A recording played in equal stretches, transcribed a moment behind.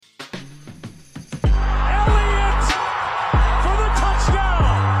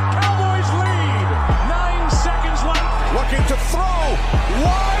throw,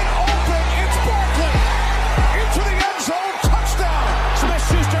 wide open. It's Barkley into the end zone. Touchdown.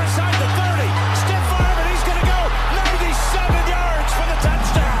 Smith-Schuster inside the 30. Stiff arm, and he's going to go 97 yards for the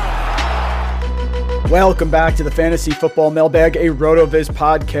touchdown. Welcome back to the Fantasy Football Mailbag, a RotoViz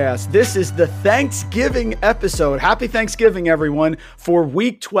podcast. This is the Thanksgiving episode. Happy Thanksgiving, everyone, for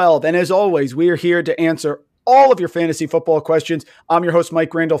Week 12. And as always, we are here to answer all of your fantasy football questions. I'm your host,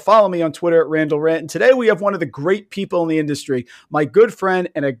 Mike Randall. Follow me on Twitter at RandallRant. And today we have one of the great people in the industry, my good friend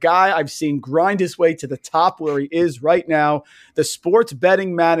and a guy I've seen grind his way to the top where he is right now, the sports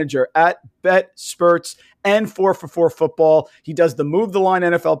betting manager at BetSperts and 4for4 Football. He does the Move the Line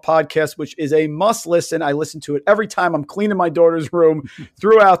NFL podcast, which is a must listen. I listen to it every time I'm cleaning my daughter's room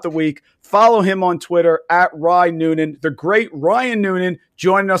throughout the week. Follow him on Twitter at Ryan Noonan, the great Ryan Noonan,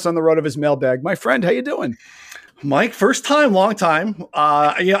 joining us on the RotoViz Mailbag. My friend, how you doing? Mike, first time, long time.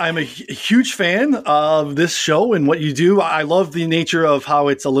 I'm a huge fan of this show and what you do. I love the nature of how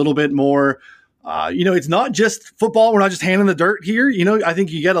it's a little bit more, it's not just football. We're not just handing the dirt here. I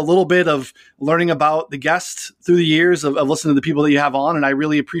think you get a little bit of learning about the guests through the years of listening to the people that you have on. And I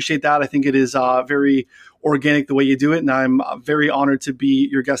really appreciate that. I think it is very organic the way you do it. And I'm very honored to be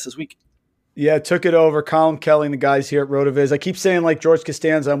your guest this week. Yeah, took it over. Colin Kelly and the guys here at RotoViz. I keep saying like George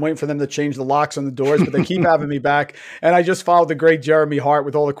Costanza, I'm waiting for them to change the locks on the doors, but they keep having me back. And I just followed the great Jeremy Hart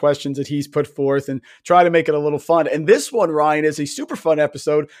with all the questions that he's put forth and try to make it a little fun. And this one, Ryan, is a super fun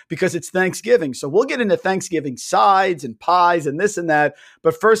episode because it's Thanksgiving. So we'll get into Thanksgiving sides and pies and this and that.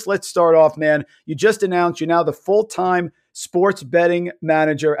 But first, let's start off, man. You just announced you're now the full-time sports betting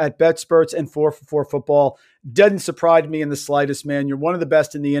manager at BetSperts and 4for4 Football. Doesn't surprise me in the slightest, man. You're one of the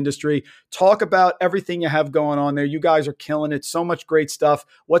best in the industry. Talk about everything you have going on there. You guys are killing it. So much great stuff.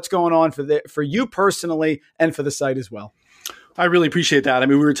 What's going on for you personally and for the site as well? I really appreciate that. I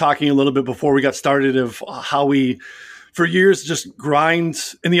mean, we were talking a little bit before we got started of how we, for years, just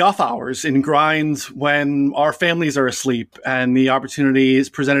grind in the off hours and grind when our families are asleep, and the opportunity has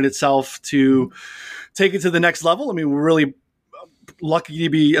presented itself to take it to the next level. I mean, we're really lucky to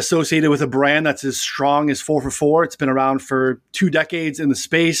be associated with a brand that's as strong as 4for4. It's been around for 2 decades in the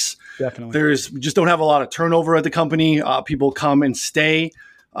space. Definitely. We just don't have a lot of turnover at the company. People come and stay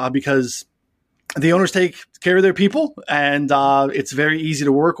because the owners take care of their people, and it's very easy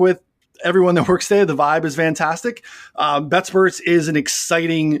to work with. Everyone that works there, the vibe is fantastic. BetSperts is an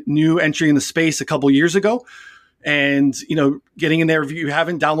exciting new entry in the space a couple years ago. And, getting in there, if you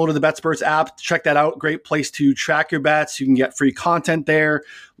haven't downloaded the BetSperts app, check that out. Great place to track your bets. You can get free content there.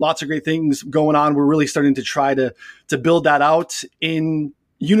 Lots of great things going on. We're really starting to try to build that out in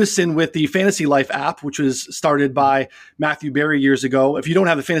unison with the Fantasy Life app, which was started by Matthew Berry years ago. If you don't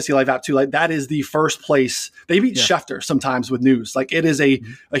have the Fantasy Life app too, like that is the first place. They beat Schefter sometimes with news. Like it is a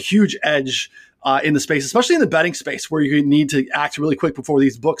huge edge in the space, especially in the betting space where you need to act really quick before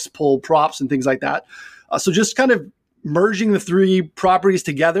these books pull props and things like that. So just kind of merging the 3 properties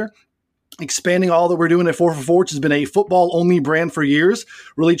together, expanding all that we're doing at 4for4, which has been a football-only brand for years,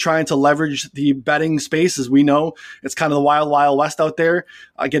 really trying to leverage the betting space. As we know, it's kind of the wild, wild west out there,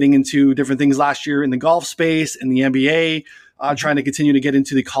 getting into different things last year in the golf space, in the NBA, trying to continue to get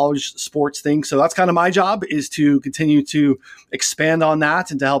into the college sports thing. So that's kind of my job, is to continue to expand on that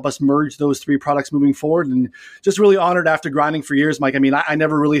and to help us merge those 3 products moving forward. And just really honored after grinding for years, Mike. I mean, I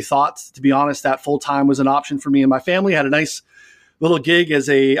never really thought, to be honest, that full-time was an option for me and my family. I had a nice little gig as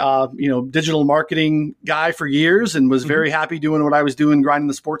a digital marketing guy for years and was very happy doing what I was doing, grinding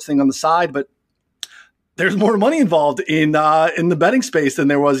the sports thing on the side. But there's more money involved in the betting space than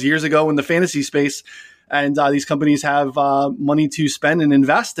there was years ago in the fantasy space. And these companies have money to spend and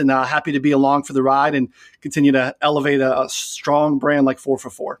invest, and happy to be along for the ride and continue to elevate a strong brand like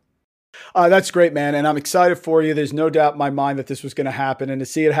 4for4. That's great, man. And I'm excited for you. There's no doubt in my mind that this was going to happen. And to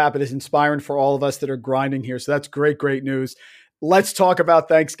see it happen is inspiring for all of us that are grinding here. So that's great, great news. Let's talk about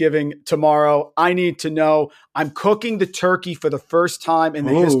Thanksgiving tomorrow. I need to know. I'm cooking the turkey for the first time in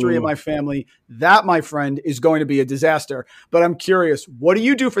the history of my family. That, my friend, is going to be a disaster. But I'm curious, what do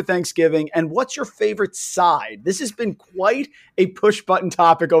you do for Thanksgiving, and what's your favorite side? This has been quite a push-button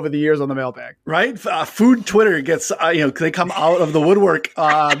topic over the years on the mailbag. Right? Food Twitter gets, they come out of the woodwork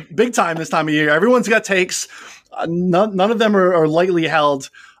big time this time of year. Everyone's got takes. None of them are lightly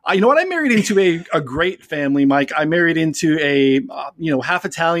held. You know what? I married into a great family, Mike. I married into a half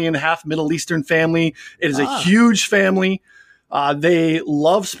Italian, half Middle Eastern family. It is a huge family. They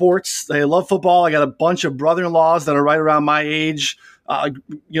love sports. They love football. I got a bunch of brother-in-laws that are right around my age.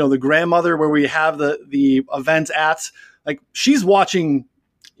 The grandmother where we have the event at, like, she's watching,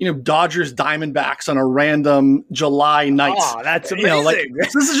 Dodgers Diamondbacks on a random July night. Oh, that's amazing.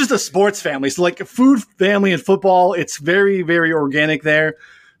 So this is just a sports family. So like food, family, and football, it's very, very organic there.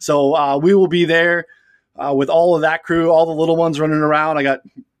 So we will be there with all of that crew, all the little ones running around. I got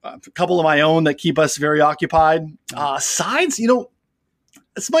a couple of my own that keep us very occupied. Sides,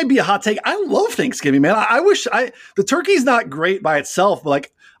 this might be a hot take. I love Thanksgiving, man. I wish the turkey's not great by itself, but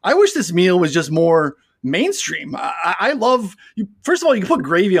like I wish this meal was just more mainstream. I love you. First of all, you can put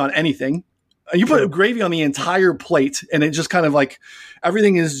gravy on anything. You put gravy on the entire plate, and it just kind of like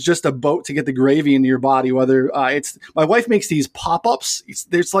everything is just a boat to get the gravy into your body. Whether it's my wife makes these pop-ups.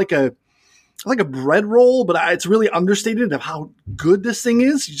 There's like a bread roll, but it's really understated of how good this thing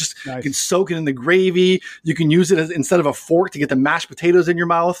is. You just you can soak it in the gravy. You can use it instead of a fork to get the mashed potatoes in your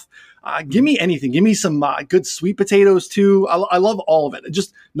mouth. Give me anything. Give me some good sweet potatoes too. I love all of it.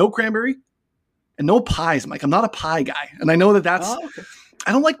 Just no cranberry and no pies, Mike. I'm not a pie guy, and I know that's. Oh, okay.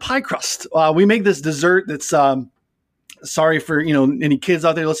 I don't like pie crust. We make this dessert that's. Sorry for any kids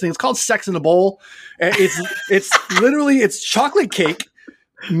out there listening. It's called Sex in a Bowl. It's literally chocolate cake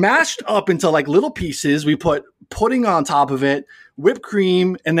mashed up into like little pieces. We put pudding on top of it, whipped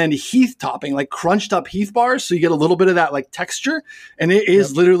cream, and then Heath topping, like crunched up Heath bars. So you get a little bit of that like texture, and it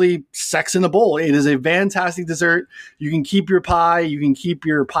is literally sex in a bowl. It is a fantastic dessert. You can keep your pie. You can keep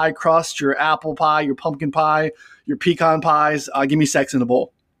your pie crust, your apple pie, your pumpkin pie, your pecan pies. Give me sex in a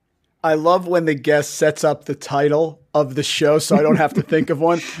bowl. I love when the guest sets up the title of the show so I don't have to think of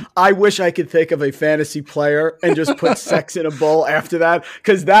one. I wish I could think of a fantasy player and just put sex in a bowl after that,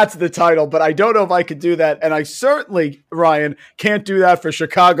 because that's the title, but I don't know if I could do that. And I certainly, Ryan, can't do that for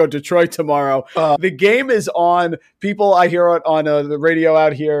Chicago, Detroit tomorrow. The game is on. People I hear on the radio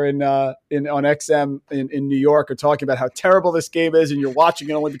out here on XM in New York are talking about how terrible this game is, and you're watching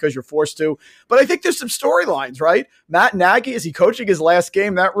it only because you're forced to. But I think there's some storylines, right? Matt Nagy, is he coaching his last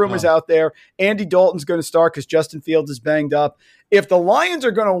game? That rumor's out there. Andy Dalton's going to start because Justin Fields is banged up. If the Lions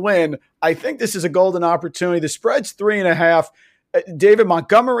are going to win, I think this is a golden opportunity. The spread's 3.5. David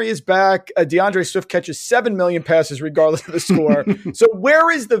Montgomery is back. DeAndre Swift catches 7 million passes regardless of the score. So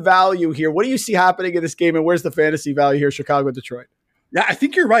where is the value here? What do you see happening in this game, and where's the fantasy value here, Chicago, Detroit? Yeah, I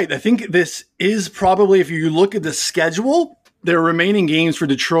think you're right. I think this is probably, if you look at the schedule, their remaining games for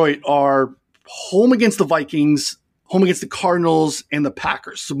Detroit are home against the Vikings, home against the Cardinals, and the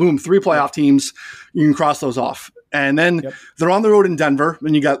Packers. So boom, 3 playoff teams. You can cross those off. And then they're on the road in Denver.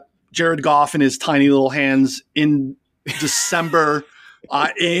 And you got Jared Goff and his tiny little hands in December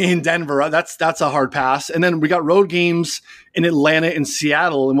in Denver. That's a hard pass. And then we got road games in Atlanta and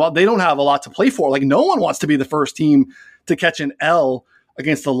Seattle. And while they don't have a lot to play for, like no one wants to be the first team to catch an L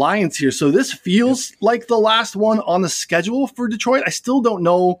against the Lions here. So this feels like the last one on the schedule for Detroit. I still don't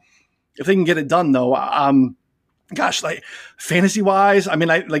know if they can get it done though. Gosh, like fantasy wise, I mean,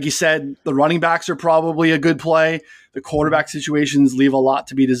 like you said, the running backs are probably a good play. The quarterback situations leave a lot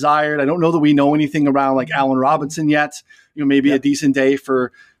to be desired. I don't know that we know anything around like Allen Robinson yet. Maybe a decent day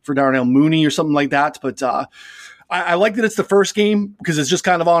for Darnell Mooney or something like that. But I like that it's the first game because it's just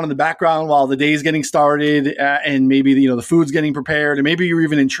kind of on in the background while the day's getting started, and maybe the food's getting prepared, and maybe you're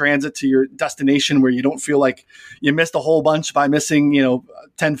even in transit to your destination where you don't feel like you missed a whole bunch by missing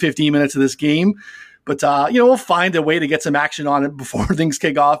 10, 15 minutes of this game. But, we'll find a way to get some action on it before things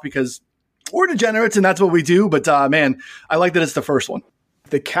kick off because we're degenerates and that's what we do. But, man, I like that it's the first one.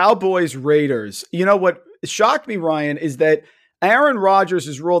 The Cowboys Raiders. You know what shocked me, Ryan, is that Aaron Rodgers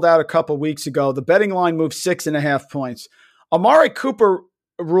was ruled out a couple weeks ago. The betting line moved 6.5 points. Amari Cooper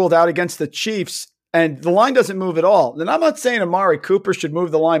ruled out against the Chiefs, and the line doesn't move at all. And I'm not saying Amari Cooper should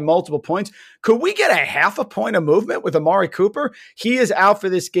move the line multiple points. Could we get a 0.5 point of movement with Amari Cooper? He is out for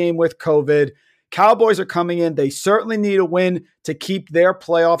this game with COVID. Cowboys are coming in. They certainly need a win to keep their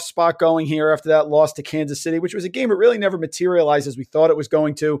playoff spot going here after that loss to Kansas City, which was a game that really never materialized as we thought it was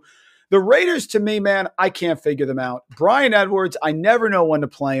going to. The Raiders, to me, man, I can't figure them out. Brian Edwards, I never know when to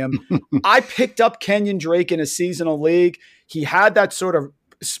play him. I picked up Kenyon Drake in a seasonal league. He had that sort of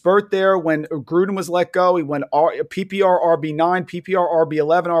spurt there when Gruden was let go. He went PPR RB9, PPR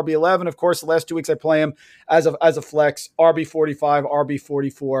RB11, RB11. Of course, the last 2 weeks I play him as a flex, RB45,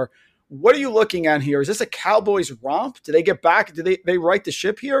 RB44. What are you looking at here? Is this a Cowboys romp? Do they get back? Do they right the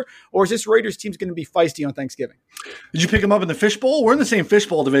ship here? Or is this Raiders team's going to be feisty on Thanksgiving? Did you pick them up in the fishbowl? We're in the same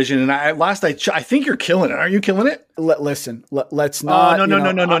fishbowl division. And I think you're killing it. Are you killing it? Listen, let's not.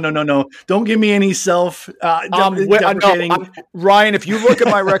 No. Don't give me any deprecating. Ryan, if you look at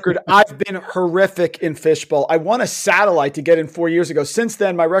my record, I've been horrific in fishbowl. I won a satellite to get in 4 years ago. Since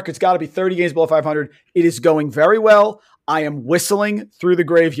then, my record's got to be 30 games below 500. It is going very well. I am whistling through the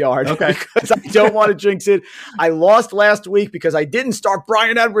graveyard Okay. because I don't want to jinx it. I lost last week because I didn't start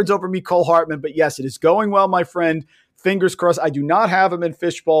Brian Edwards over Mecole Hardman. But yes, it is going well, my friend. Fingers crossed. I do not have him in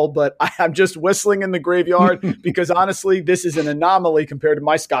Fishbowl, but I'm just whistling in the graveyard because honestly, this is an anomaly compared to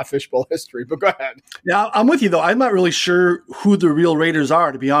my Scott Fishbowl history. But go ahead. Yeah, I'm with you, though. I'm not really sure who the real Raiders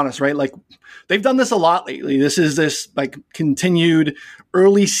are, to be honest, right? Like, they've done this a lot lately. This is like continued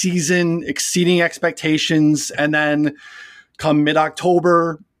early season exceeding expectations, and then come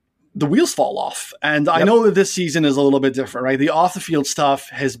mid-October, the wheels fall off. And I know that this season is a little bit different, right? The off-the-field stuff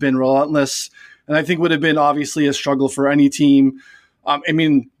has been relentless, and I think would have been obviously a struggle for any team. I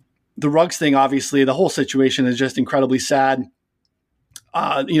mean, the Ruggs thing, obviously, the whole situation is just incredibly sad.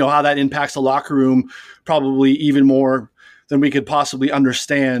 How that impacts the locker room probably even more than we could possibly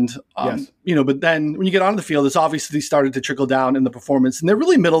understand. Yes. But then when you get onto the field, it's obviously started to trickle down in the performance, and they're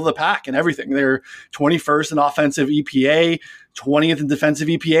really middle of the pack and everything. They're 21st in offensive EPA, 20th in defensive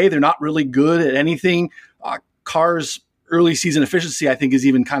EPA. They're not really good at anything. Carr's early season efficiency, I think, is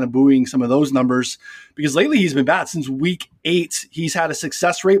even kind of buoying some of those numbers because lately he's been bad. Since week 8, he's had a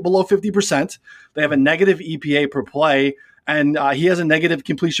success rate below 50%. They have a negative EPA per play, and he has a negative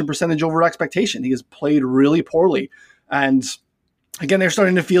completion percentage over expectation. He has played really poorly. And again, they're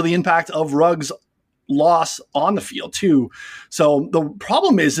starting to feel the impact of Ruggs' loss on the field too. So the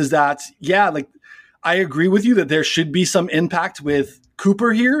problem is that, I agree with you that there should be some impact with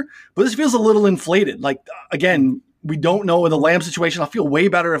Cooper here, but this feels a little inflated. Like, again, we don't know in the Lamb situation. I'll feel way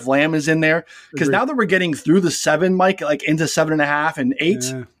better if Lamb is in there because now that we're getting through the 7, Mike, like into 7.5 and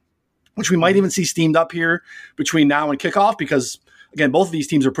 8, which we might even see steamed up here between now and kickoff because, again, both of these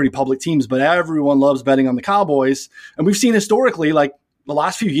teams are pretty public teams, but everyone loves betting on the Cowboys. And we've seen historically, like the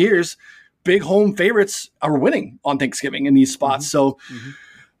last few years, big home favorites are winning on Thanksgiving in these spots. So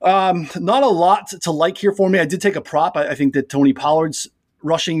not a lot to like here for me. I did take a prop. I think that Tony Pollard's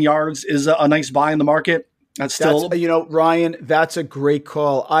rushing yards is a nice buy in the market. That's Ryan, that's a great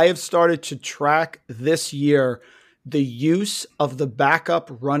call. I have started to track this year the use of the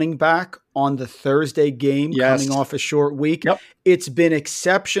backup running back on the Thursday game coming off a short week. Yep. It's been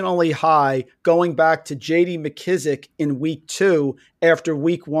exceptionally high going back to J.D. McKissick in week 2. After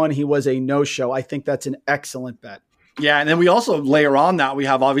week 1, he was a no-show. I think that's an excellent bet. Yeah, and then we also layer on that. We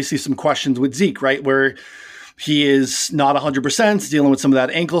have obviously some questions with Zeke, right, where he is not 100%, dealing with some of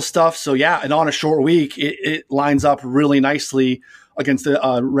that ankle stuff. So, and on a short week, it lines up really nicely against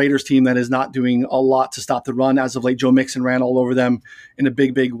the Raiders team that is not doing a lot to stop the run. As of late, Joe Mixon ran all over them in a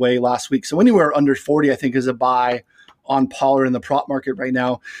big, big way last week. So anywhere under 40, I think, is a buy on Pollard in the prop market right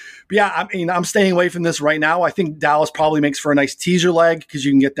now. But I'm staying away from this right now. I think Dallas probably makes for a nice teaser leg because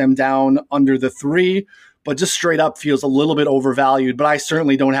you can get them down under the 3, but just straight up feels a little bit overvalued. But I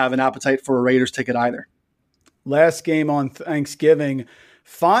certainly don't have an appetite for a Raiders ticket either. Last game on Thanksgiving.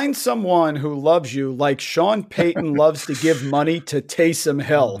 Find someone who loves you like Sean Payton loves to give money to Taysom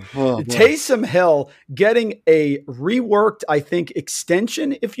Hill. Taysom Hill getting a reworked, I think,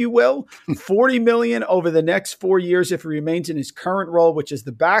 extension, if you will, $40 million over the next 4 years if he remains in his current role, which is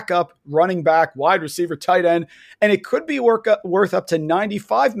the backup, running back, wide receiver, tight end. And it could be worth up to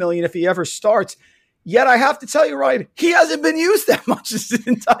 $95 million if he ever starts. Yet I have to tell you, Ryan, he hasn't been used that much this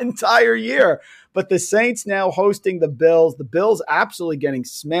entire year. But the Saints now hosting the Bills. The Bills absolutely getting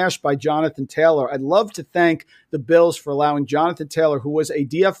smashed by Jonathan Taylor. I'd love to thank the Bills for allowing Jonathan Taylor, who was a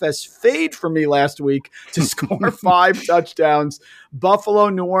DFS fade for me last week, to score 5 touchdowns. Buffalo,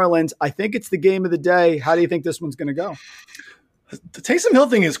 New Orleans. I think it's the game of the day. How do you think this one's going to go? The Taysom Hill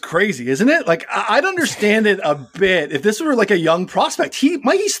thing is crazy, isn't it? Like, I'd understand it a bit if this were like a young prospect.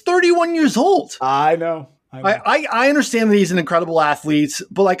 He's 31 years old. I know. I understand that he's an incredible athlete,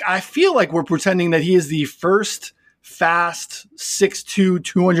 but like I feel like we're pretending that he is the first fast 6'2",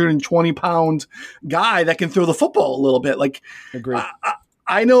 220-pound guy that can throw the football a little bit. Like, agreed.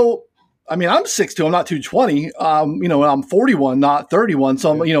 I know. I mean, I'm 6'2", I'm not 220. I'm 41, not 31.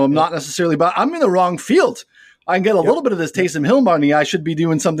 So I'm not necessarily, but I'm in the wrong field. I can get a little bit of this Taysom Hill money. I should be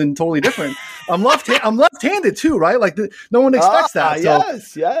doing something totally different. I'm left-handed too, right? Like no one expects that.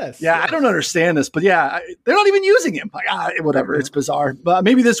 So, yes. I don't understand this, but they're not even using him. Like whatever, it's bizarre. But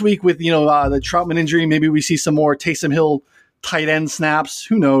maybe this week with the Troutman injury, maybe we see some more Taysom Hill tight end snaps.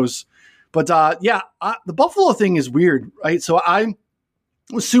 Who knows? But the Buffalo thing is weird, right? So I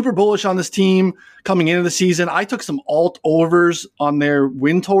was super bullish on this team coming into the season. I took some alt overs on their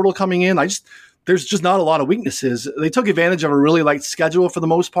win total coming in. There's just not a lot of weaknesses. They took advantage of a really light schedule for the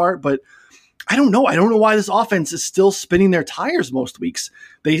most part, but I don't know. I don't know why this offense is still spinning their tires most weeks.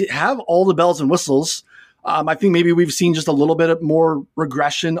 They have all the bells and whistles. I think maybe we've seen just a little bit of more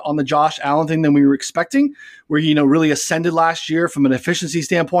regression on the Josh Allen thing than we were expecting, where he, really ascended last year from an efficiency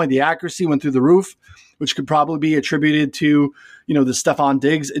standpoint. The accuracy went through the roof, which could probably be attributed to, the Stephon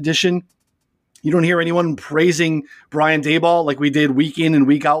Diggs addition. You don't hear anyone praising Brian Daboll like we did week in and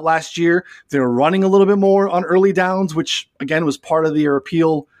week out last year. They're running a little bit more on early downs, which, again, was part of their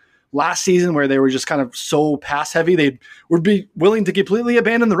appeal last season, where they were just kind of so pass heavy. They would be willing to completely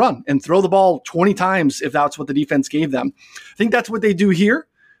abandon the run and throw the ball 20 times if that's what the defense gave them. I think that's what they do here.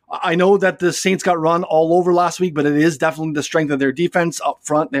 I know that the Saints got run all over last week, but it is definitely the strength of their defense up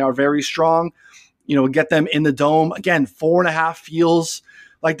front. They are very strong. Get them in the dome. Again, 4.5 feels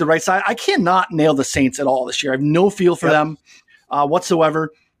like the right side. I cannot nail the Saints at all this year. I have no feel for them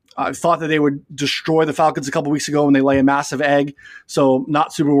whatsoever. I thought that they would destroy the Falcons a couple weeks ago when they lay a massive egg. So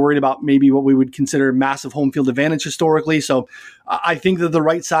not super worried about maybe what we would consider massive home field advantage historically. So I think that the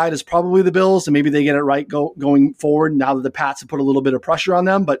right side is probably the Bills, and maybe they get it right going forward now that the Pats have put a little bit of pressure on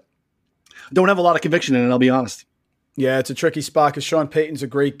them. But I don't have a lot of conviction in it, I'll be honest. Yeah, it's a tricky spot because Sean Payton's a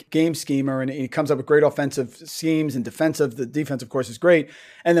great game schemer, and he comes up with great offensive schemes and defensive. The defense, of course, is great.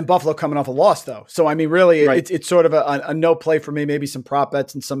 And then Buffalo coming off a loss, though. So, I mean, really, right. it's sort of a no play for me, maybe some prop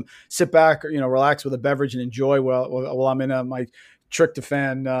bets and some sit back, relax with a beverage and enjoy while I'm in my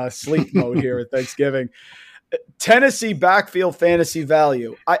tryptophan sleep mode here at Thanksgiving. Tennessee backfield fantasy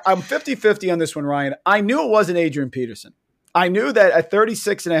value. I'm 50-50 on this one, Ryan. I knew it wasn't Adrian Peterson. I knew that at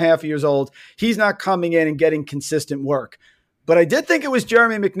 36 and a half years old, he's not coming in and getting consistent work. But I did think it was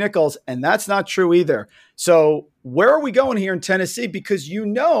Jeremy McNichols, and that's not true either. So where are we going here in Tennessee? Because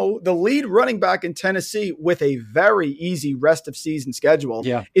the lead running back in Tennessee with a very easy rest of season schedule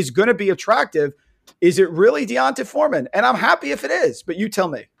is going to be attractive. Is it really D'Onta Foreman? And I'm happy if it is, but you tell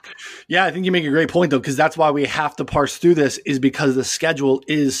me. Yeah, I think you make a great point, though, because that's why we have to parse through this, is because the schedule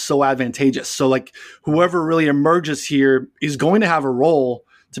is so advantageous. So, like, whoever really emerges here is going to have a role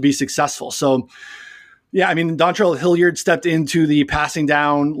to be successful. So, yeah, I mean, Dontrell Hilliard stepped into the passing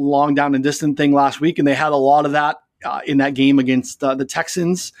down, long down and distant thing last week, and they had a lot of that in that game against the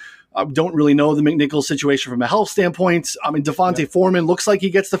Texans. Don't really know the McNichols situation from a health standpoint. I mean, D'Onta Foreman looks like he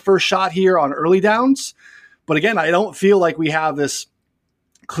gets the first shot here on early downs. But again, I don't feel like we have this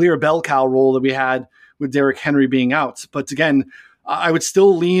clear bell cow role that we had with Derrick Henry being out. But again, I would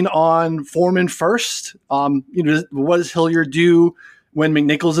still lean on Foreman first. What does Hilliard do when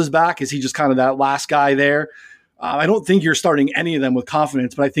McNichols is back? Is he just kind of that last guy there? I don't think you're starting any of them with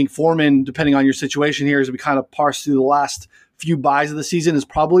confidence, but I think Foreman, depending on your situation here, as we kind of parse through the last few buys of the season, is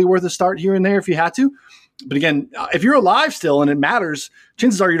probably worth a start here and there if you had to. But again, if you're alive still and it matters,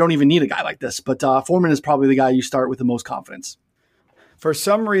 chances are you don't even need a guy like this. But Foreman is probably the guy you start with the most confidence. For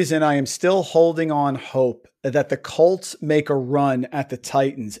some reason, I am still holding on hope that the Colts make a run at the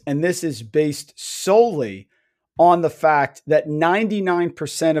Titans. And this is based solely on the fact that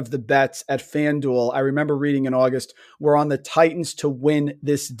 99% of the bets at FanDuel, I remember reading in August, were on the Titans to win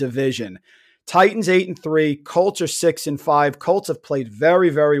this division. Titans 8-3, Colts are 6-5. Colts have played very,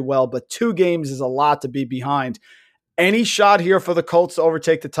 very well, but 2 games is a lot to be behind. Any shot here for the Colts to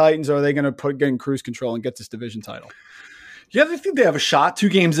overtake the Titans, or are they going to get in cruise control and get this division title? Yeah, I think they have a shot. 2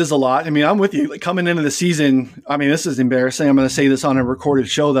 games is a lot. I mean, I'm with you. Like, coming into the season, I mean, this is embarrassing. I'm going to say this on a recorded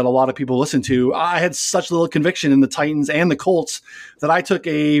show that a lot of people listen to. I had such little conviction in the Titans and the Colts that I took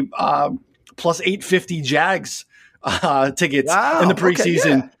a plus 850 Jags tickets in the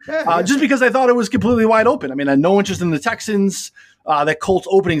preseason, just because I thought it was completely wide open. I mean, I had no interest in the Texans. That Colts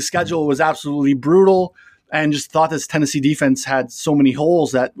opening schedule was absolutely brutal, and just thought this Tennessee defense had so many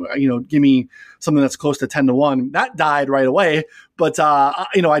holes that, give me something that's close to 10-1. That died right away. But, I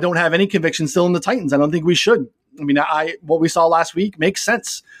don't have any conviction still in the Titans. I don't think we should. I mean, what we saw last week makes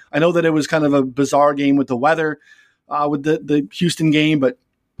sense. I know that it was kind of a bizarre game with the weather, with the Houston game, but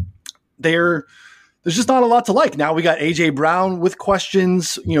there's just not a lot to like. Now we got A.J. Brown with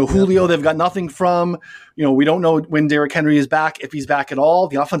questions. Julio, they've got nothing from. We don't know when Derrick Henry is back, if he's back at all.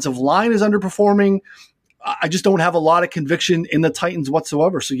 The offensive line is underperforming. I just don't have a lot of conviction in the Titans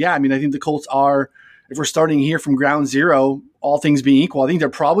whatsoever. So, yeah, I mean, I think the Colts are, if we're starting here from ground zero, all things being equal, I think they're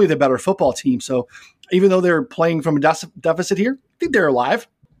probably the better football team. So even though they're playing from a deficit here, I think they're alive.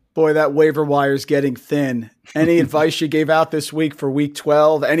 Boy, that waiver wire is getting thin. Any advice you gave out this week for week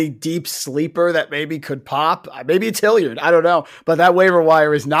 12? Any deep sleeper that maybe could pop? Maybe it's Hilliard. I don't know. But that waiver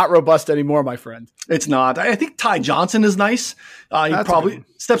wire is not robust anymore, my friend. It's not. I think Ty Johnson is nice. He probably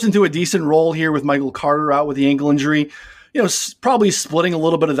steps into a decent role here with Michael Carter out with the ankle injury. Probably splitting a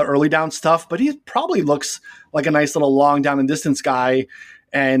little bit of the early down stuff, but he probably looks like a nice little long down and distance guy.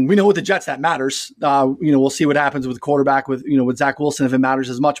 And we know with the Jets that matters. We'll see what happens with the quarterback with Zach Wilson if it matters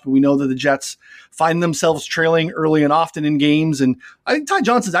as much. But we know that the Jets find themselves trailing early and often in games. And I think Ty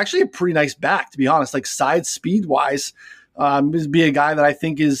Johnson's actually a pretty nice back, to be honest, like side speed wise. Be a guy that I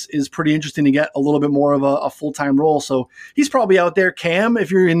think is pretty interesting to get a little bit more of a full-time role. So he's probably out there. Cam,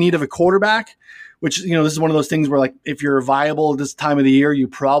 if you're in need of a quarterback, which, this is one of those things where, like, if you're viable this time of the year, you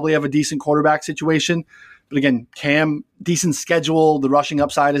probably have a decent quarterback situation. But again, Cam, decent schedule. The rushing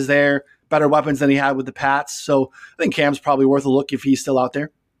upside is there. Better weapons than he had with the Pats. So I think Cam's probably worth a look if he's still out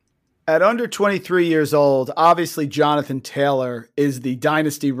there. At under 23 years old, obviously Jonathan Taylor is the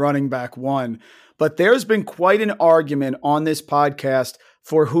dynasty running back one. But there's been quite an argument on this podcast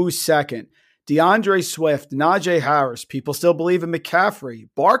for who's second. DeAndre Swift, Najee Harris. People still believe in McCaffrey.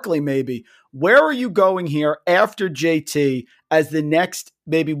 Barkley, maybe. Where are you going here after JT as the next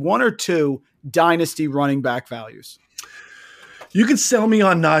maybe one or two dynasty running back values? You can sell me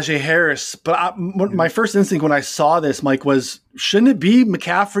on Najee Harris, but my first instinct when I saw this, Mike, was shouldn't it be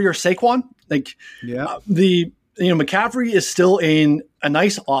McCaffrey or Saquon? McCaffrey is still in a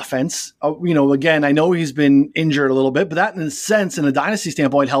nice offense. Again, I know he's been injured a little bit, but that in a sense, in a dynasty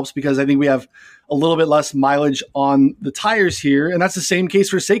standpoint, helps because I think we have a little bit less mileage on the tires here. And that's the same case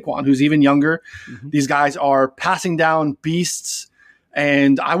for Saquon, who's even younger. Mm-hmm. These guys are passing down beasts,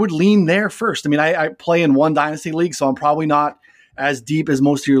 and I would lean there first. I mean, I play in one dynasty league, so I'm probably not as deep as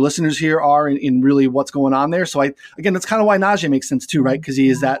most of your listeners here are in really what's going on there. So that's kind of why Najee makes sense too, right? Because he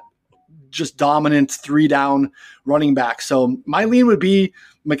is that just dominant 3-down running back. So my lean would be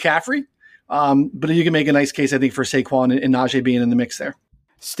McCaffrey, but you can make a nice case, I think, for Saquon and Najee being in the mix there.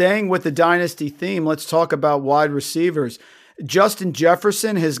 Staying with the dynasty theme, let's talk about wide receivers. Justin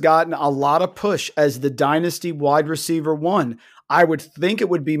Jefferson has gotten a lot of push as the dynasty wide receiver one. I would think it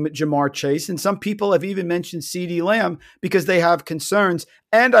would be Jamar Chase, and some people have even mentioned CeeDee Lamb because they have concerns.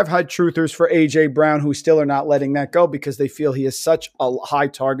 And I've had truthers for A.J. Brown who still are not letting that go because they feel he has such a high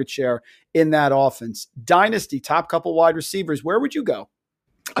target share in that offense. Dynasty, top couple wide receivers, where would you go?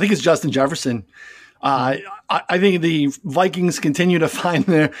 I think it's Justin Jefferson. I think the Vikings continue to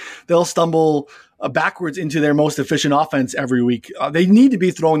find they'll stumble backwards into their most efficient offense every week. They need to be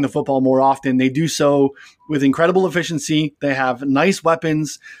throwing the football more often. They do so with incredible efficiency. They have nice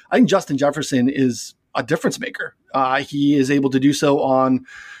weapons. I think Justin Jefferson is a difference maker. He is able to do so on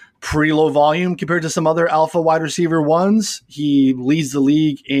pretty low volume compared to some other alpha wide receiver ones. He leads the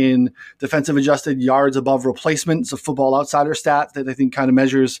league in defensive adjusted yards above replacement. It's a Football Outsider stat that I think kind of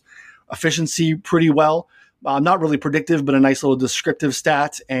measures efficiency pretty well. Not really predictive, but a nice little descriptive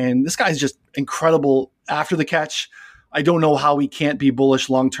stat. And this guy's just incredible after the catch. I don't know how he can't be bullish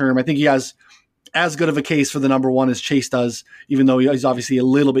long-term. I think he has as good of a case for the number one as Chase does, even though he's obviously a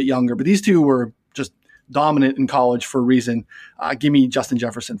little bit younger. But these two were just dominant in college for a reason. Give me Justin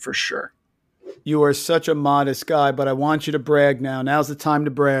Jefferson for sure. You are such a modest guy, but I want you to brag now. Now's the time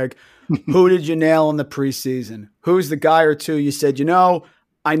to brag. Who did you nail in the preseason? Who's the guy or two you said,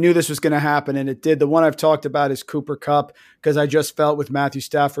 I knew this was going to happen, and it did. The one I've talked about is Cooper Kupp, because I just felt with Matthew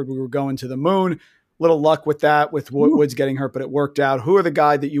Stafford we were going to the moon. Little luck with that, with Woods getting hurt, but it worked out. Who are the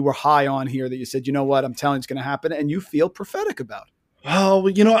guy that you were high on here that you said, you know what, I'm telling you it's going to happen, and you feel prophetic about? Oh,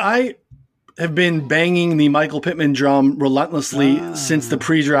 I have been banging the Michael Pittman drum relentlessly since the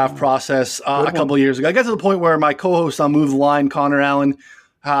pre-draft process a couple of years ago. I got to the point where my co-host on Move the Line, Connor Allen,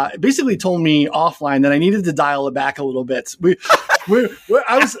 basically told me offline that I needed to dial it back a little bit.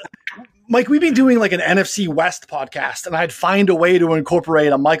 Mike, we've been doing like an NFC West podcast, and I'd find a way to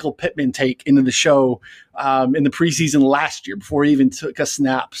incorporate a Michael Pittman take into the show in the preseason last year before he even took a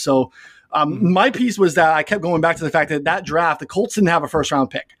snap. So my piece was that I kept going back to the fact that draft, the Colts didn't have a first-round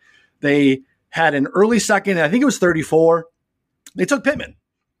pick. They had an early second, I think it was 34. They took Pittman.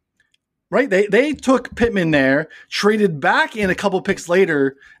 Right? They took Pittman there, traded back in a couple picks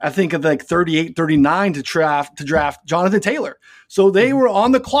later, I think of like 38, 39 to draft Jonathan Taylor. So they were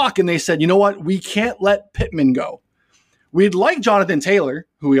on the clock and they said, you know what? We can't let Pittman go. We'd like Jonathan Taylor,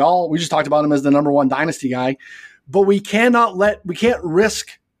 who we just talked about him as the number one dynasty guy, but we can't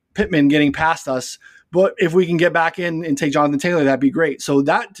risk Pittman getting past us. But if we can get back in and take Jonathan Taylor, that'd be great. So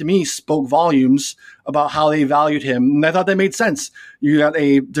that, to me, spoke volumes about how they valued him. And I thought that made sense. You got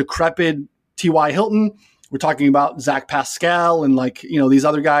a decrepit T.Y. Hilton. We're talking about Zach Pascal and these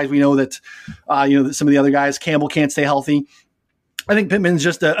other guys. We know that, that some of the other guys, Campbell can't stay healthy. I think Pittman's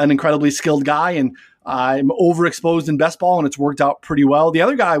just an incredibly skilled guy, and I'm overexposed in best ball, and it's worked out pretty well. The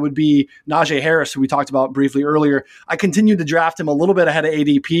other guy would be Najee Harris, who we talked about briefly earlier. I continued to draft him a little bit ahead of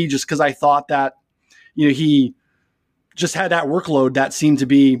ADP just because I thought that, he just had that workload that seemed to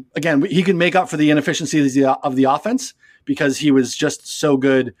be, again, he can make up for the inefficiencies of the offense. because he was just so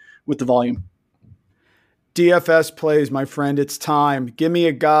good with the volume. DFS plays, my friend. It's time. Give me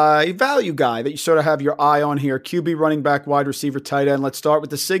a value guy that you sort of have your eye on here. QB, running back, wide receiver, tight end. Let's start with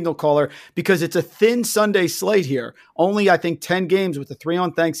the signal caller because it's a thin Sunday slate here. Only, I think, 10 games with the 3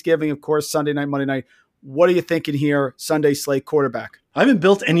 on Thanksgiving, of course, Sunday night, Monday night. What are you thinking here, Sunday slate quarterback? I haven't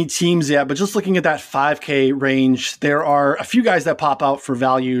built any teams yet, but just looking at that 5K range, there are a few guys that pop out for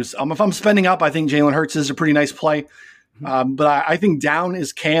values. If I'm spending up, I think Jalen Hurts is a pretty nice play. But I think down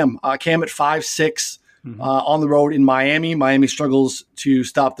is Cam. Cam at 5'6". On the road in Miami. Miami struggles to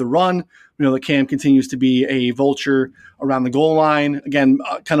stop the run. We know that Cam continues to be a vulture around the goal line. Again,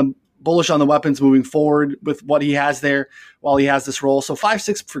 kind of bullish on the weapons moving forward with what he has there while he has this role. So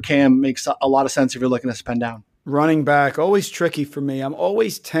 5'6" for Cam makes a lot of sense if you're looking to spend down. Running back, always tricky for me. I'm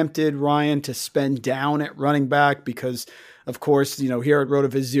always tempted, Ryan, to spend down at running back because, of course, here at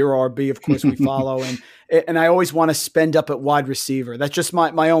RotoViz Zero RB, of course, we follow. and I always want to spend up at wide receiver. That's just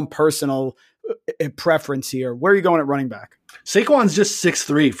my own personal preference here. Where are you going at running back? Saquon's just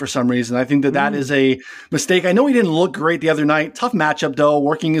 6'3" for some reason. I think that is a mistake. I know he didn't look great the other night. Tough matchup, though,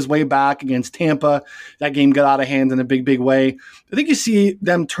 working his way back against Tampa. That game got out of hand in a big, big way. I think you see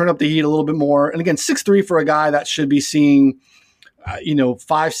them turn up the heat a little bit more. And again, 6'3" for a guy that should be seeing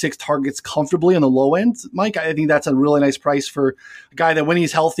 5-6 targets comfortably on the low end. Mike, I think that's a really nice price for a guy that when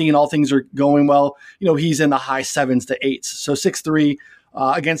he's healthy and all things are going well, he's in the high 7s to 8s. So 6'3",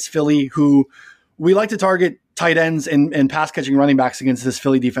 against Philly, who we like to target tight ends and pass-catching running backs against this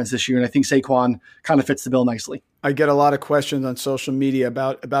Philly defense this year, and I think Saquon kind of fits the bill nicely. I get a lot of questions on social media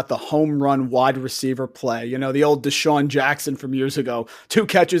about the home run wide receiver play. The old Deshaun Jackson from years ago, 2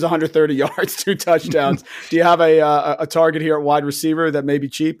 catches, 130 yards, 2 touchdowns. Do you have a target here at wide receiver that may be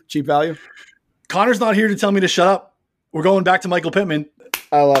cheap value? Connor's not here to tell me to shut up. We're going back to Michael Pittman.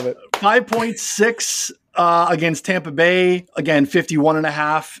 I love it. 5.6 against Tampa Bay. Again,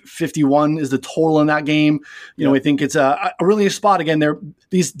 51.5. 51 is the total in that game. I think it's a really a spot. Again,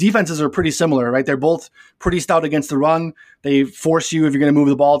 these defenses are pretty similar, right? They're both pretty stout against the run. They force you, if you're going to move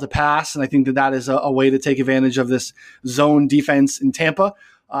the ball, to pass. And I think that is a way to take advantage of this zone defense in Tampa.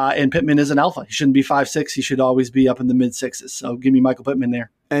 And Pittman is an alpha. He shouldn't be 5'6". He should always be up in the mid-6s. So give me Michael Pittman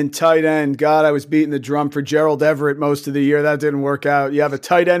there. And tight end. God, I was beating the drum for Gerald Everett most of the year. That didn't work out. You have a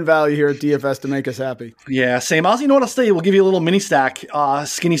tight end value here at DFS to make us happy. Yeah, same. You know what I'll say? We'll give you a little mini stack,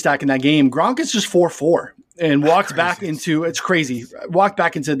 skinny stack in that game. Gronk is just 4-4 and walked back into, it's crazy, walked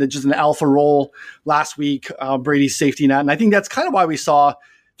back into just an alpha role last week, Brady's safety net. And I think that's kind of why we saw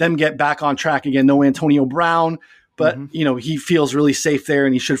them get back on track again. No Antonio Brown. But, he feels really safe there,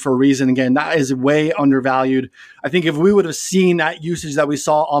 and he should for a reason. Again, that is way undervalued. I think if we would have seen that usage that we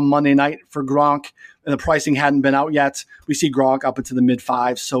saw on Monday night for Gronk and the pricing hadn't been out yet, we see Gronk up into the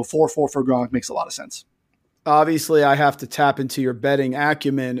mid-5s. So 4-4 for Gronk makes a lot of sense. Obviously, I have to tap into your betting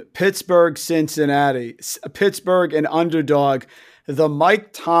acumen. Pittsburgh, Cincinnati. Pittsburgh, an underdog. The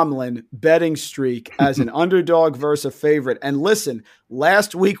Mike Tomlin betting streak as an underdog versus a favorite. And listen,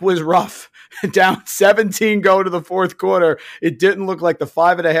 last week was rough. Down 17 go to the fourth quarter. It didn't look like the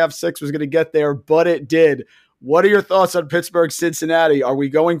 5.5, 6 was going to get there, but it did. What are your thoughts on Pittsburgh, Cincinnati? Are we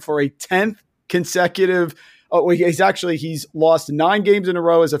going for a 10th consecutive? He's lost 9 games in a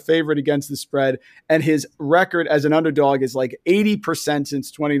row as a favorite against the spread, and his record as an underdog is like 80%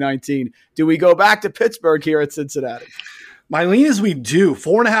 since 2019. Do we go back to Pittsburgh here at Cincinnati? My lean is we do.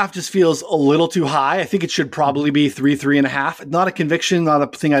 4.5 just feels a little too high. I think it should probably be 3.5. Not a conviction, not a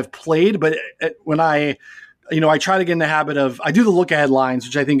thing I've played, but when I try to get in the habit of, I do the look ahead lines,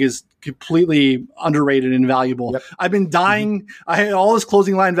 which I think is completely underrated and valuable. Yep. I've been dying. I had all this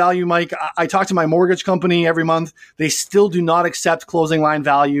closing line value, Mike. I talk to my mortgage company every month. They still do not accept closing line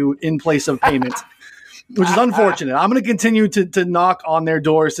value in place of payment. Which is unfortunate. I'm going to continue to knock on their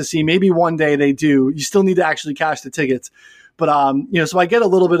doors to see maybe one day they do. You still need to actually cash the tickets. But, so I get a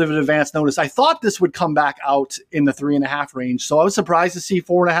little bit of an advance notice. I thought this would come back out in the 3.5 range. So I was surprised to see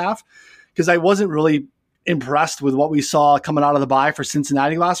 4.5 because I wasn't really impressed with what we saw coming out of the bye for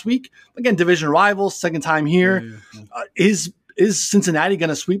Cincinnati last week. Again, division rivals, second time here. Is Cincinnati going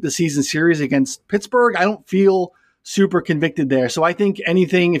to sweep the season series against Pittsburgh? I don't feel super convicted there. So I think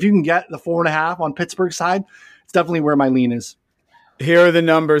anything, if you can get the 4.5 on Pittsburgh's side, it's definitely where my lean is. Here are the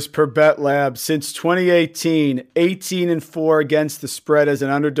numbers per Bet Lab. Since 2018, 18-4 against the spread as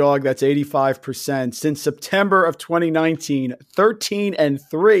an underdog. That's 85%. Since September of 2019,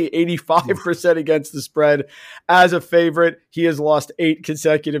 13-3, 85% against the spread as a favorite. He has lost 8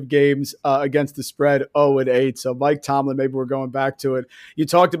 consecutive games against the spread, 0-8. So Mike Tomlin, maybe we're going back to it. You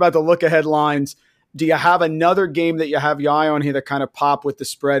talked about the look-ahead lines. do you have another game that you have your eye on here that kind of pop with the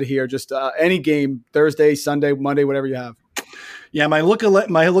spread here? Just any game, Thursday, Sunday, Monday, whatever you have. Yeah, my look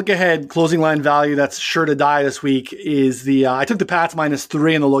ahead closing line value that's sure to die this week is the I took the Pats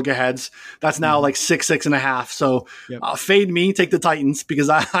 -3 in the look aheads. That's now like 6.5. So fade me, take the Titans because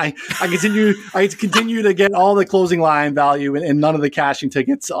I continue to get all the closing line value and none of the cashing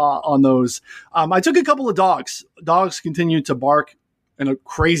tickets on those. I took a couple of dogs. Dogs continue to bark in a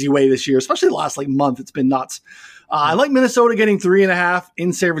crazy way this year, especially the last month. It's been nuts. I like Minnesota getting 3.5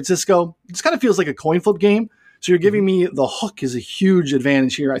 in San Francisco. It just kind of feels like a coin flip game. So you're giving me the hook is a huge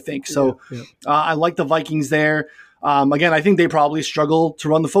advantage here, I think. So I like the Vikings there. Again, I think they probably struggle to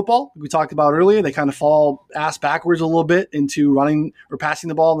run the football. We talked about earlier. They kind of fall ass backwards a little bit into running or passing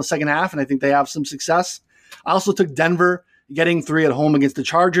the ball in the second half, and I think they have some success. I also took Denver getting 3 at home against the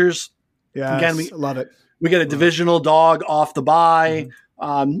Chargers. Yeah, again, we love it. We get a divisional dog off the bye.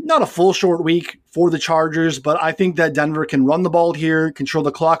 Not a full short week for the Chargers, but I think that Denver can run the ball here, control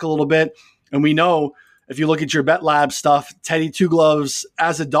the clock a little bit, and we know – if you look at your Bet Lab stuff, Teddy Two Gloves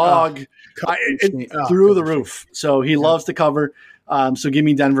as a dog, through the roof. So he loves to cover. So give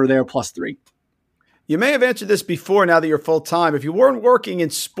me Denver there +3. You may have answered this before now that you're full-time. If you weren't working in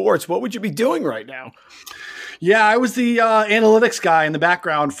sports, what would you be doing right now? Yeah, I was the analytics guy in the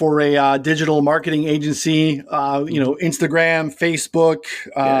background for a digital marketing agency, Instagram, Facebook,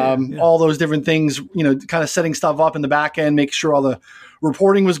 all those different things, kind of setting stuff up in the back end, making sure all the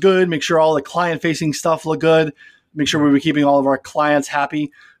reporting was good, make sure all the client-facing stuff looked good, make sure we were keeping all of our clients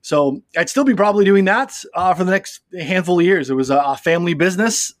happy. So I'd still be probably doing that for the next handful of years. It was a family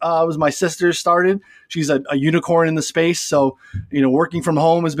business. It was my sister started. She's a unicorn in the space. So, working from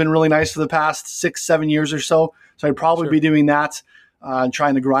home has been really nice for the past 6-7 years or so. So I'd probably be doing that,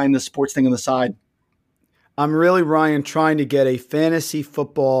 trying to grind the sports thing on the side. I'm really, Ryan, trying to get a fantasy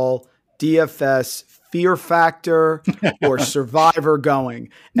football DFS Fear Factor or Survivor going.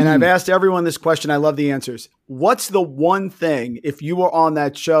 And I've asked everyone this question. I love the answers. What's the one thing, if you were on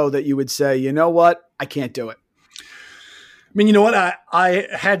that show, that you would say, you know what, I can't do it? I mean, you know what? I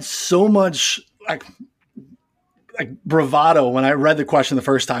had so much like bravado when I read the question the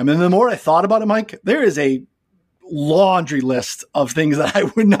first time. And the more I thought about it, Mike, there is a laundry list of things that I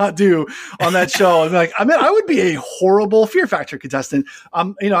would not do on that show. I would be a horrible Fear Factor contestant.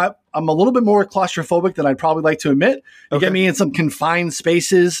 I'm a little bit more claustrophobic than I'd probably like to admit. You get me in some confined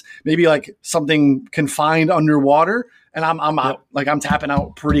spaces, maybe like something confined underwater, and I'm out. I'm tapping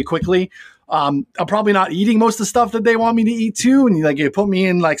out pretty quickly. I'm probably not eating most of the stuff that they want me to eat too. And you put me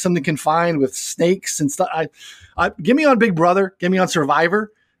in something confined with snakes and stuff. Get me on Big Brother, get me on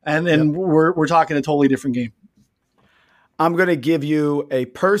Survivor, and we're talking a totally different game. I'm going to give you a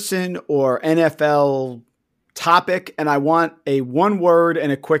person or NFL topic, and I want a one word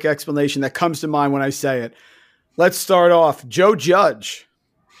and a quick explanation that comes to mind when I say it. Let's start off. Joe Judge.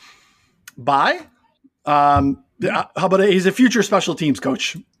 Bye. How about he's a future special teams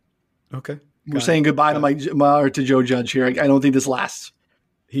coach. Okay. We're saying goodbye to Joe Judge here. I don't think this lasts.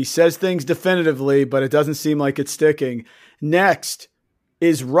 He says things definitively, but it doesn't seem like it's sticking. Next,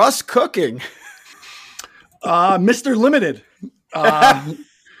 is Russ cooking? Mr. Limited.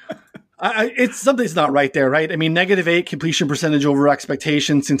 It's something's not right there, right? I mean, -8 completion percentage over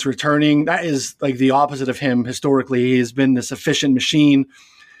expectation since returning. That is the opposite of him historically. He has been this efficient machine.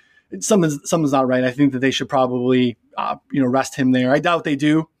 Something's not right. I think that they should probably, rest him there. I doubt they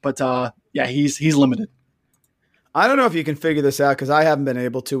do, but he's limited. I don't know if you can figure this out because I haven't been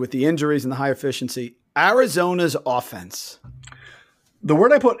able to with the injuries and the high efficiency. Arizona's offense. The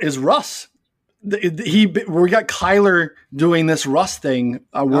word I put is Russ. We got Kyler doing this Russ thing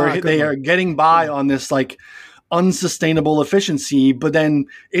where they are getting by on this unsustainable efficiency. But then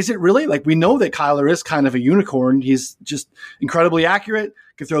is it really? We know that Kyler is kind of a unicorn. He's just incredibly accurate,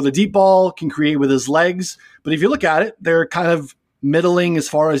 can throw the deep ball, can create with his legs. But if you look at it, they're kind of middling as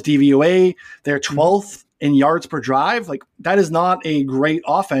far as DVOA. They're 12th in yards per drive. That is not a great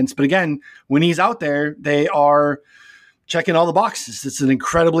offense. But again, when he's out there, they are checking all the boxes. It's an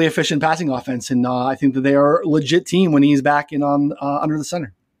incredibly efficient passing offense, and I think that they are a legit team when he's back in on under the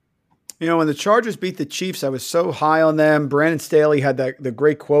center. When the Chargers beat the Chiefs, I was so high on them. Brandon Staley had the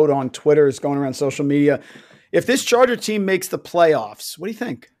great quote on Twitter, is going around social media. If this Charger team makes the playoffs, what do you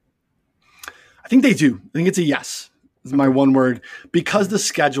think? I think they do. I think it's a yes. Is my one word, because the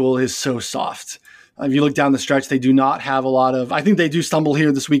schedule is so soft. If you look down the stretch, they do not have a lot of – I think they do stumble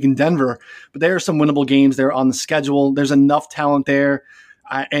here this week in Denver, but there are some winnable games there on the schedule. There's enough talent there,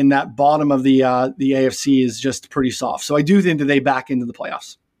 and that bottom of the AFC is just pretty soft. So I do think that they back into the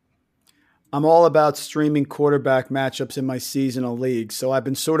playoffs. I'm all about streaming quarterback matchups in my seasonal league, so I've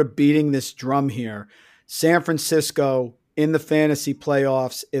been sort of beating this drum here. San Francisco in the fantasy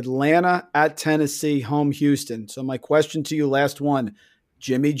playoffs, Atlanta at Tennessee, home Houston. So my question to you, last one,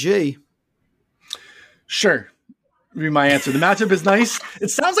 Jimmy G. Sure. Be my answer. The matchup is nice. It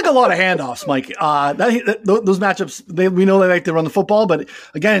sounds like a lot of handoffs, Mike. Those matchups, we know they like to run the football, but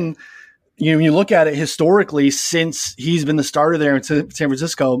again, when you look at it historically, since he's been the starter there in San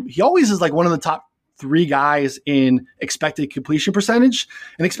Francisco, he always is like one of the top 3 guys in expected completion percentage.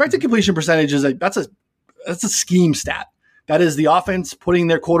 And expected completion percentage is that's a scheme stat. That is the offense putting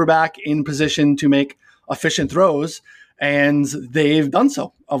their quarterback in position to make efficient throws, and they've done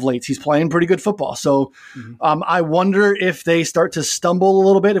so of late. He's playing pretty good football. So I wonder if they start to stumble a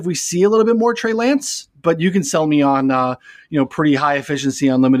little bit, if we see a little bit more Trey Lance. But you can sell me on, pretty high efficiency,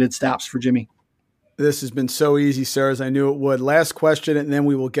 unlimited snaps for Jimmy. This has been so easy, sir, as I knew it would. Last question, and then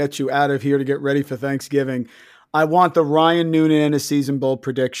we will get you out of here to get ready for Thanksgiving. I want the Ryan Noonan in a season bowl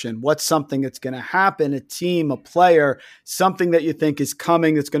prediction. What's something that's going to happen, a team, a player, something that you think is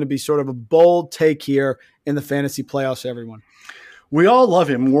coming that's going to be sort of a bold take here in the fantasy playoffs, everyone? We all love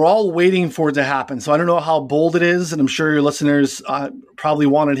him. We're all waiting for it to happen. So I don't know how bold it is, and I'm sure your listeners probably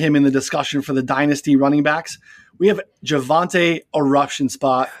wanted him in the discussion for the dynasty running backs. We have Javonte eruption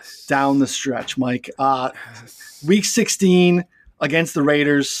spot down the stretch, Mike. Week 16 against the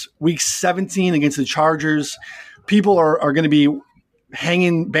Raiders, week 17 against the Chargers. People are going to be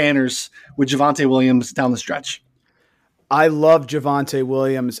hanging banners with Javonte Williams down the stretch. I love Javonte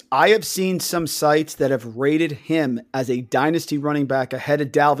Williams. I have seen some sites that have rated him as a dynasty running back ahead of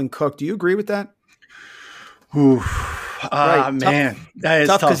Dalvin Cook. Do you agree with that? Right. Man, that is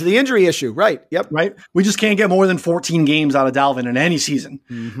tough because of the injury issue. Right. Yep. Right. We just can't get more than 14 games out of Dalvin in any season.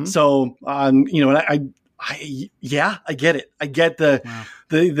 Mm-hmm. So, I get it. I get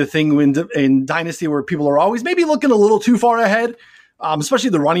the thing in dynasty where people are always maybe looking a little too far ahead. Especially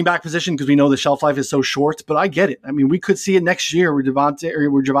the running back position, because we know the shelf life is so short. But I get it. I mean, we could see it next year where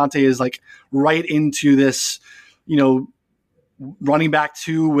Javonte is like right into this, running back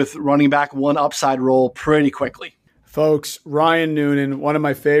 2 with running back 1 upside role pretty quickly. Folks, Ryan Noonan, one of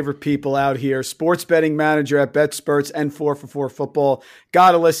my favorite people out here, sports betting manager at BetSperts and 4for4 Football.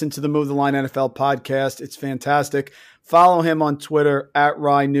 Got to listen to the Move the Line NFL podcast. It's fantastic. Follow him on Twitter at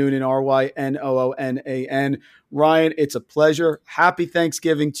Ryan Noonan, RYNOONAN. Ryan, it's a pleasure. Happy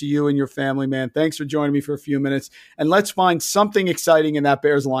Thanksgiving to you and your family, man. Thanks for joining me for a few minutes. And let's find something exciting in that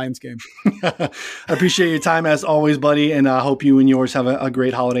Bears-Lions game. I appreciate your time as always, buddy, and I hope you and yours have a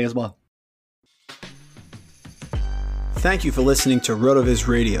great holiday as well. Thank you for listening to RotoViz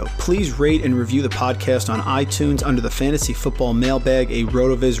Radio. Please rate and review the podcast on iTunes under the Fantasy Football Mailbag, a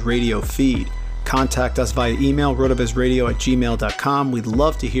RotoViz Radio feed. Contact us via email, rotovizradio@gmail.com. We'd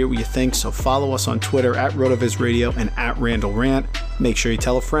love to hear what you think, so follow us on Twitter at RotoVizRadio and at Randall Rant. Make sure you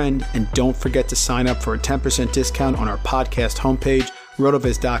tell a friend, and don't forget to sign up for a 10% discount on our podcast homepage,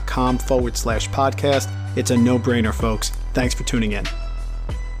 rotoviz.com/podcast. It's a no-brainer, folks. Thanks for tuning in.